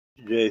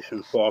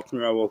Jason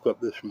Faulkner. I woke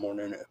up this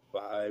morning at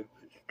 5.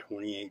 It's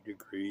 28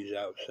 degrees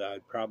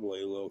outside,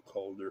 probably a little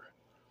colder.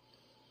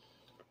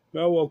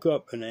 But I woke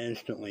up and I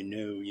instantly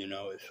knew,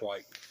 it's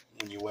like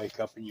when you wake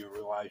up and you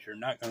realize you're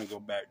not going to go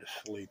back to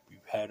sleep.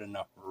 You've had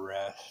enough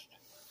rest.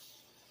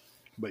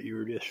 But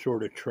you're just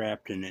sort of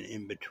trapped in an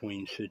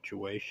in-between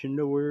situation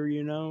to where,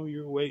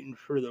 you're waiting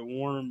for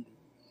the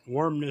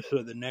warmness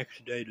of the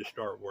next day to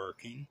start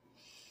working.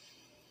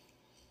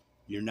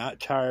 You're not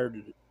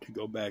tired to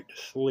go back to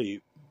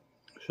sleep.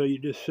 So you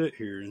just sit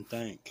here and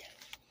think.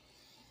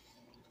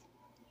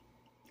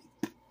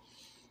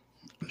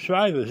 So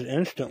I was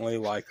instantly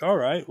like, all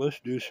right, let's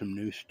do some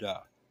new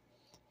stuff.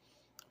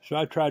 So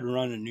I tried to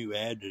run a new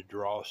ad to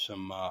draw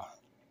some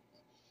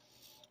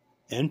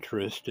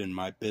interest in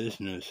my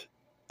business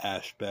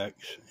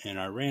aspects, and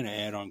I ran an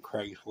ad on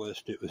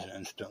Craigslist. It was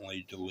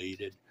instantly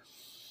deleted.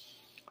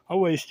 I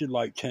wasted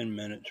like 10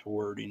 minutes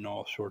wording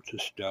all sorts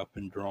of stuff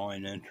and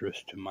drawing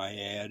interest to my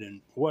ad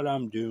and what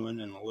I'm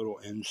doing and a little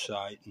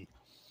insight and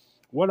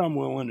what I'm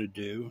willing to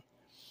do.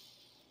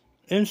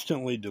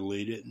 Instantly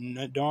deleted, and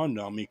it dawned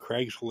on me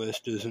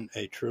Craigslist isn't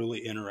a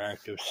truly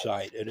interactive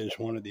site. It is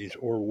one of these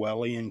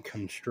Orwellian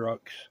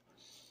constructs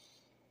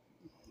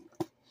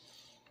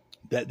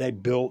that they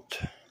built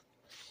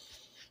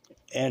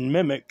and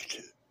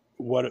mimicked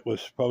what it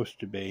was supposed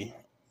to be.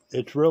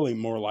 It's really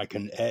more like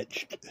an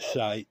etched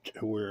site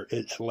where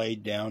it's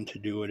laid down to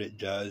do what it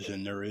does,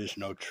 and there is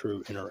no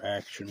true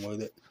interaction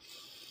with it.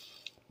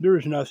 There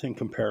is nothing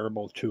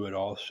comparable to it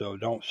also.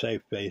 Don't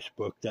say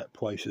Facebook. That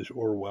place is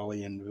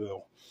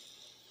Orwellianville.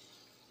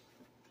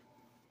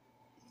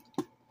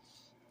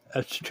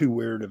 That's too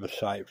weird of a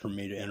site for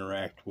me to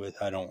interact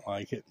with. I don't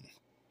like it.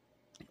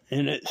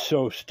 And it's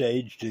so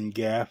staged and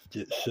gaffed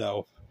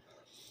itself.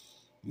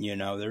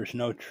 There's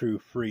no true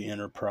free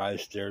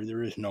enterprise there.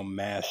 There is no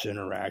mass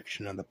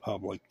interaction of the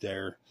public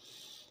there.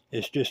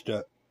 It's just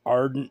a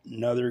ardent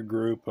another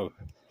group of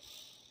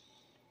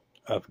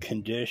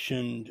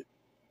conditioned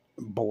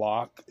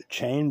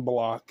chain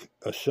block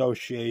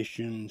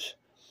associations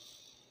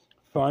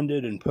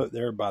funded and put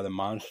there by the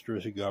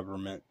monstrous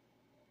government.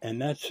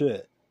 And that's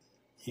it.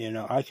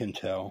 I can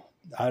tell.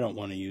 I don't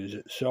want to use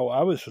it. So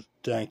I was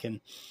thinking,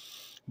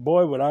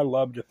 boy, would I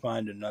love to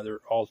find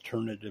another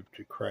alternative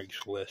to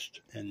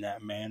Craigslist in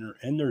that manner.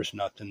 And there's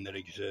nothing that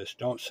exists.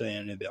 Don't say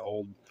any of the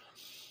old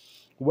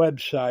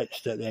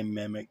websites that they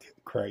mimic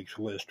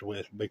Craigslist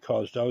with,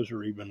 because those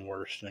are even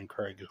worse than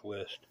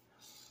Craigslist.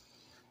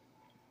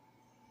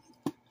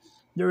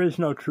 There is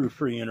no true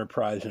free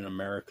enterprise in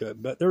America,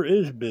 but there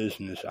is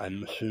business,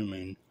 I'm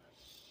assuming,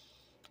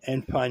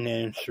 and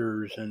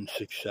financiers and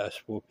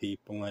successful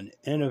people and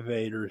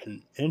innovators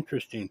and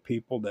interesting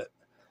people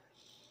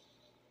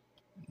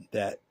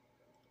that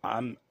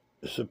I'm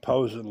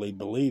supposedly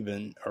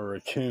believing are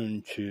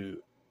attuned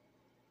to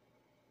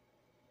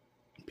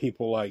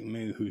people like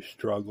me who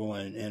struggle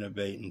and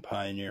innovate and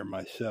pioneer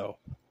myself.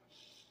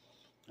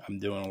 I'm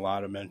doing a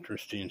lot of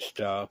interesting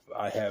stuff.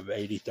 I have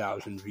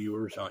 80,000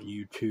 viewers on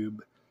YouTube,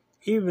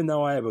 even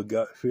though I have a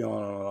gut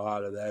feeling a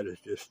lot of that is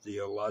just the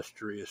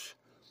illustrious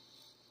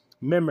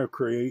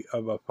mimicry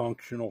of a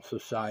functional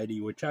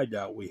society, which I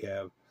doubt we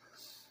have.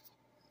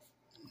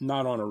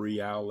 Not on a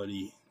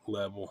reality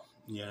level,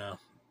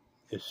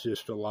 It's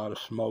just a lot of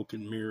smoke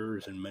and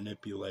mirrors and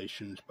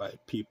manipulations by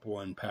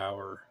people in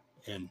power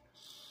and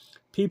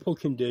people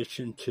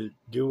conditioned to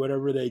do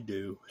whatever they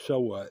do. So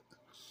what?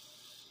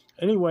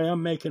 Anyway,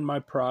 I'm making my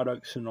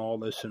products and all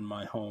this in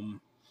my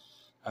home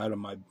out of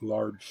my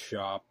large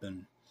shop,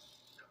 and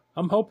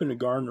I'm hoping to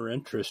garner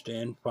interest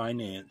and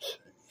finance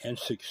and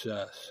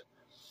success.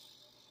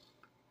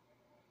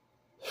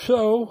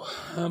 So,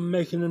 I'm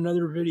making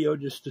another video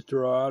just to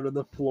throw out of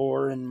the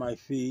floor and my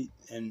feet,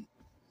 and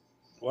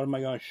what am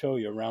I going to show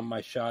you? Around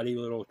my shoddy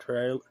little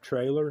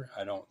trailer?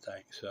 I don't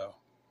think so.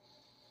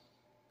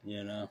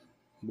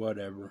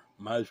 Whatever.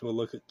 Might as well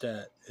look at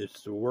that.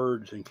 It's the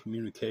words and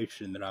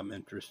communication that I'm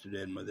interested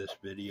in with this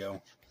video.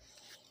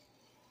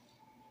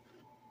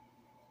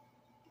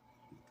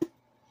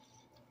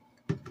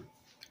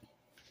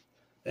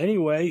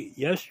 Anyway,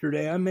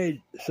 yesterday I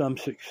made some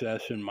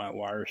success in my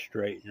wire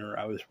straightener.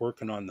 I was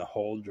working on the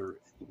holder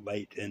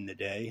late in the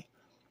day,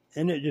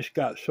 and it just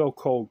got so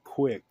cold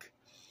quick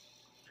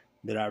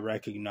that I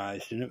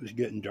recognized, and it was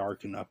getting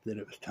dark enough that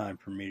it was time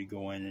for me to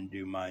go in and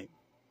do my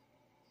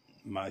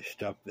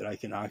stuff that I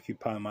can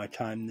occupy my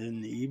time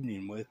in the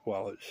evening with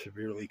while it's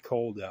severely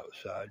cold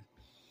outside.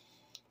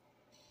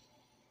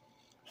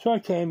 So I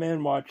came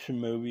in, watched some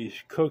movies,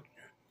 cooked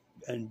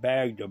and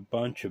bagged a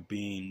bunch of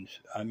beans.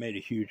 I made a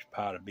huge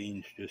pot of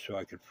beans just so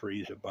I could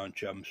freeze a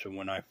bunch of them, so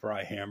when I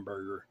fry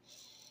hamburger,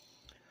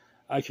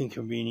 I can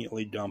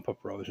conveniently dump a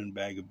frozen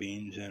bag of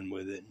beans in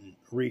with it and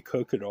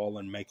recook it all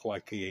and make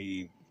like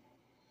a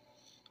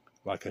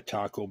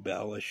Taco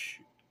Bell-ish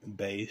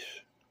base.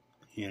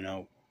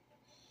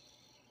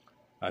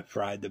 I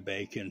fried the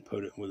bacon,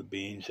 put it with the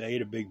beans. I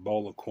ate a big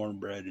bowl of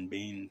cornbread and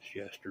beans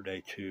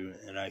yesterday too,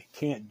 and I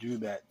can't do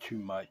that too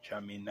much. I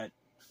mean, I've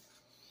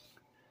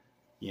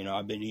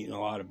been eating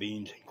a lot of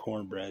beans and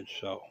cornbread,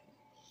 so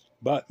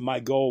But my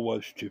goal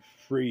was to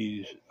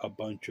freeze a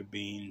bunch of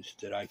beans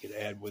that I could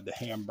add with the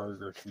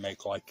hamburger to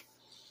make like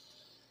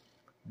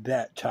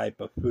that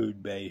type of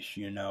food base,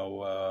 you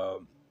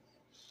know,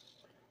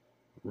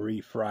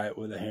 refry it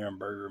with a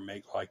hamburger,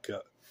 make like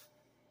a,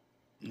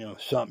 you know,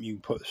 something you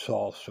can put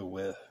salsa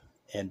with,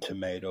 and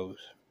tomatoes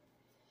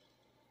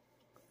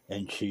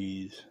and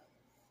cheese.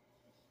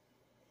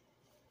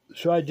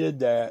 So I did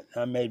that.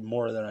 I made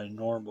more than I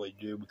normally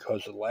do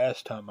because the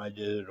last time I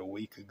did it a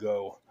week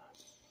ago,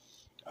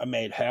 I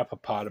made half a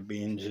pot of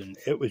beans and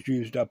it was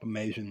used up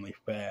amazingly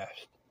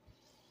fast.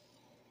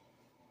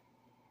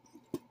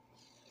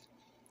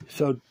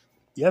 So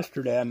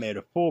yesterday I made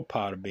a full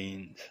pot of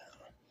beans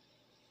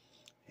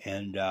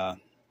and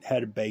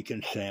had a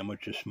bacon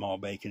sandwich, a small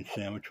bacon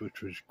sandwich,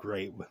 which was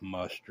great with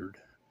mustard.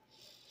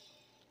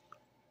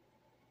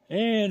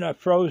 And I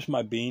froze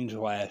my beans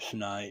last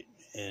night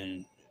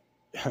in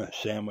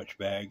sandwich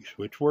bags,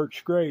 which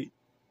works great,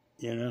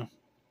 you know.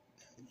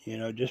 You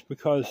know, just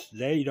because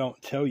they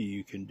don't tell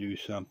you can do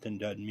something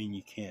doesn't mean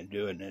you can't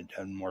do it and it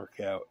doesn't work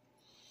out.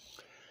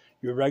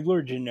 Your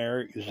regular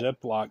generic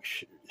Ziploc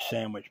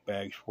sandwich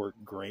bags work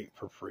great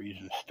for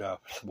freezing stuff.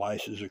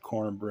 Slices of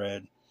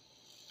cornbread,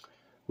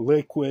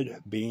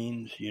 liquid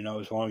beans, you know,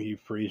 as long as you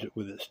freeze it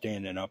with it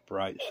standing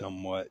upright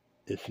somewhat,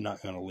 it's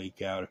not going to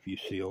leak out if you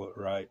seal it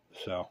right.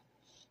 So,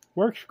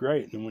 works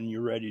great. And when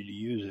you're ready to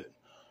use it,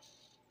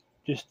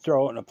 just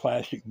throw it in a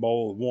plastic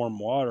bowl of warm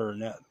water,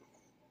 and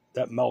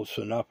that melts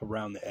enough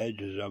around the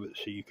edges of it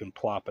so you can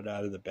plop it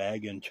out of the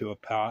bag into a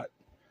pot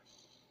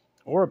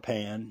or a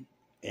pan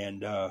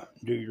and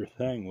do your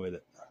thing with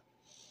it.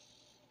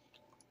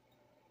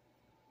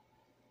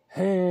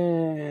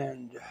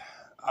 And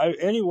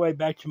anyway,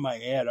 back to my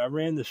ad. I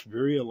ran this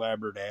very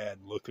elaborate ad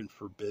looking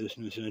for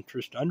business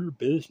interest under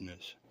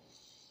business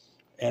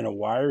and a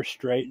wire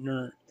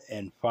straightener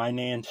and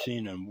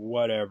financing and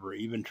whatever,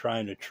 even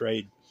trying to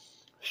trade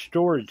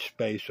storage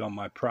space on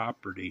my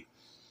property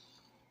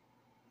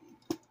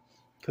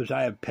because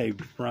I have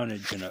paved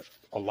frontage in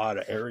a lot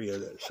of area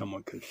that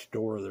someone could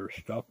store their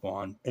stuff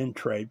on and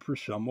trade for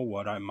some of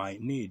what I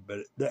might need.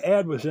 But the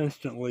ad was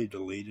instantly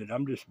deleted.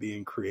 I'm just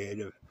being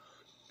creative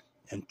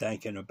and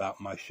thinking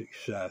about my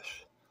success.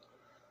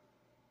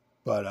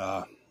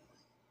 But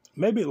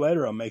maybe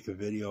later I'll make a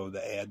video of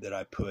the ad that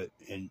I put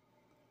in.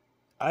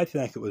 I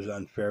think it was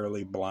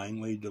unfairly,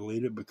 blindly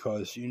deleted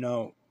because, you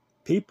know,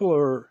 people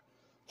are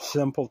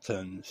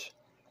simpletons.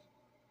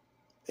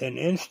 And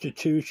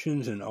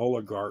institutions and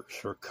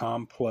oligarchs are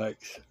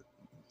complex,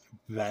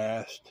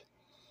 vast,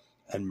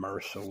 and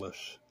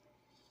merciless.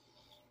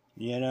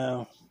 You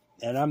know?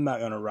 And I'm not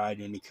going to write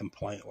any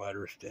complaint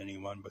letters to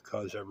anyone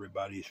because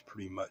everybody's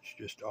pretty much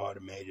just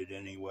automated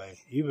anyway.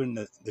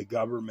 Even the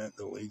government,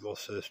 the legal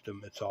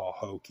system, it's all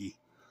hokey.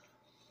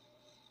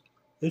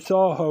 It's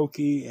all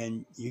hokey,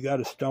 and you got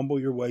to stumble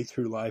your way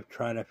through life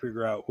trying to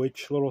figure out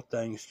which little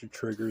things to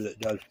trigger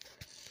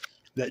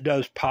that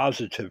does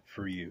positive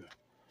for you.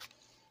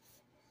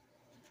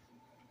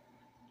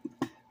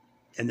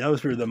 And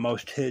those are the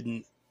most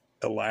hidden,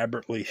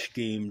 elaborately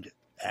schemed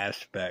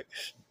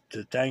aspects,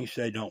 the things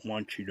they don't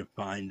want you to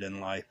find in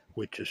life,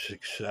 which is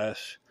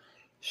success,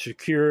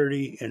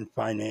 security, and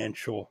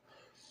financial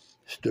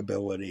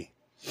stability.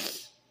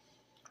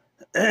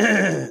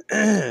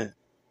 You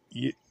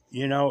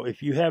know,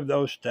 if you have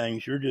those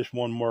things, you're just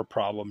one more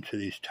problem to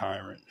these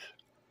tyrants.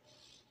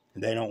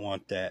 They don't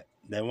want that.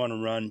 They want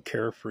to run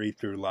carefree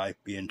through life,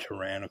 being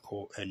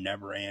tyrannical and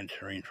never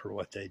answering for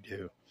what they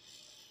do.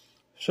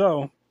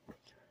 So,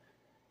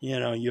 you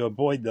know, you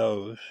avoid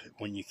those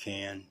when you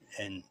can,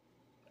 and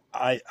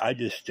I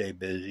just stay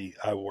busy.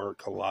 I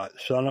work a lot,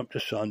 sun up to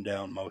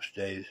sundown most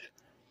days.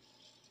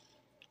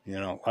 You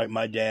know, like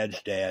my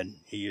dad's dad,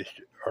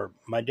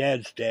 my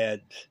dad's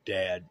dad,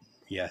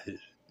 yeah,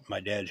 my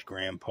dad's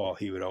grandpa,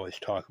 he would always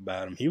talk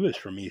about him. He was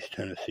from East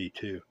Tennessee,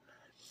 too.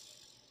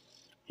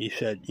 He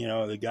said, you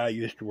know, the guy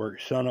used to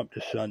work sun up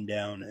to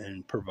sundown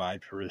and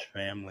provide for his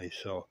family.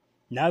 So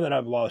now that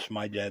I've lost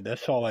my dad,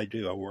 that's all I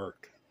do. I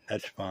work.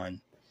 That's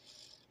fine.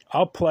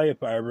 I'll play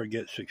if I ever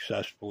get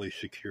successfully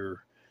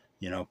secure,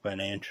 you know,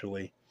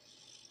 financially.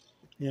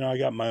 You know, I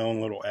got my own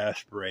little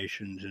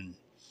aspirations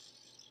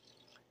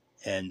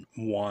and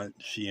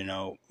wants, you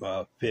know,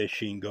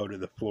 fishing, go to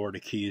the Florida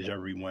Keys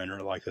every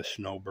winter like a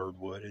snowbird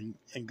would and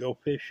go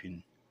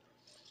fishing.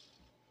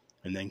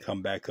 And then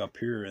come back up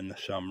here in the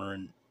summer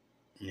and,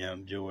 you know,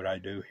 do what I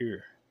do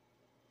here.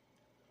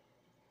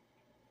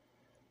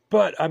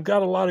 But I've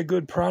got a lot of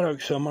good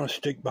products, so I'm going to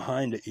stick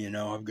behind it, you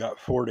know. I've got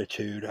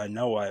fortitude. I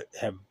know I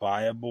have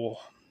viable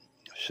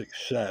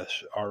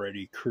success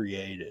already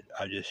created.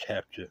 I just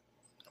have to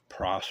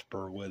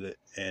prosper with it.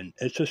 And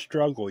it's a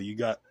struggle. You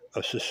got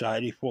a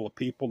society full of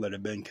people that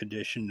have been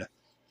conditioned to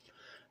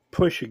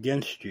push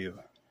against you,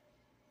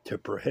 to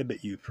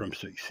prohibit you from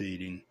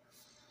succeeding.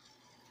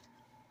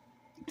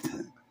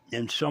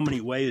 In so many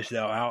ways,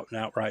 they'll out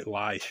and outright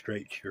lie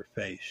straight to your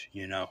face,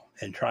 you know,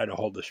 and try to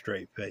hold a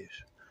straight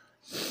face.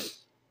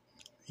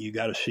 You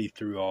got to see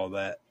through all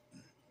that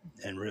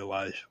and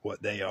realize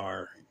what they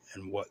are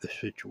and what the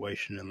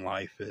situation in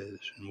life is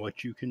and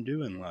what you can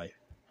do in life.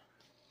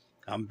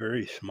 I'm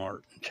very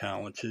smart and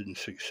talented and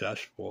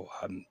successful.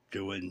 I'm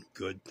doing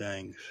good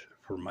things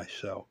for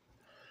myself.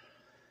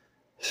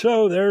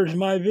 So there's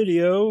my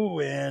video,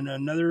 and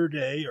another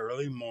day,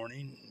 early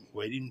morning,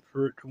 waiting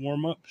for it to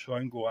warm up so I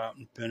can go out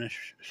and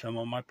finish some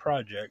of my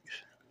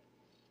projects.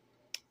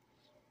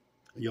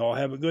 Y'all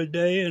have a good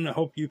day, and I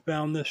hope you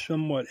found this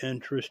somewhat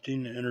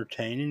interesting and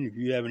entertaining. If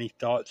you have any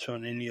thoughts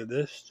on any of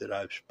this that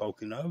I've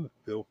spoken of,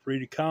 feel free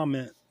to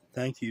comment.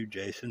 Thank you,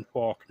 Jason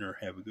Faulkner.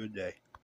 Have a good day.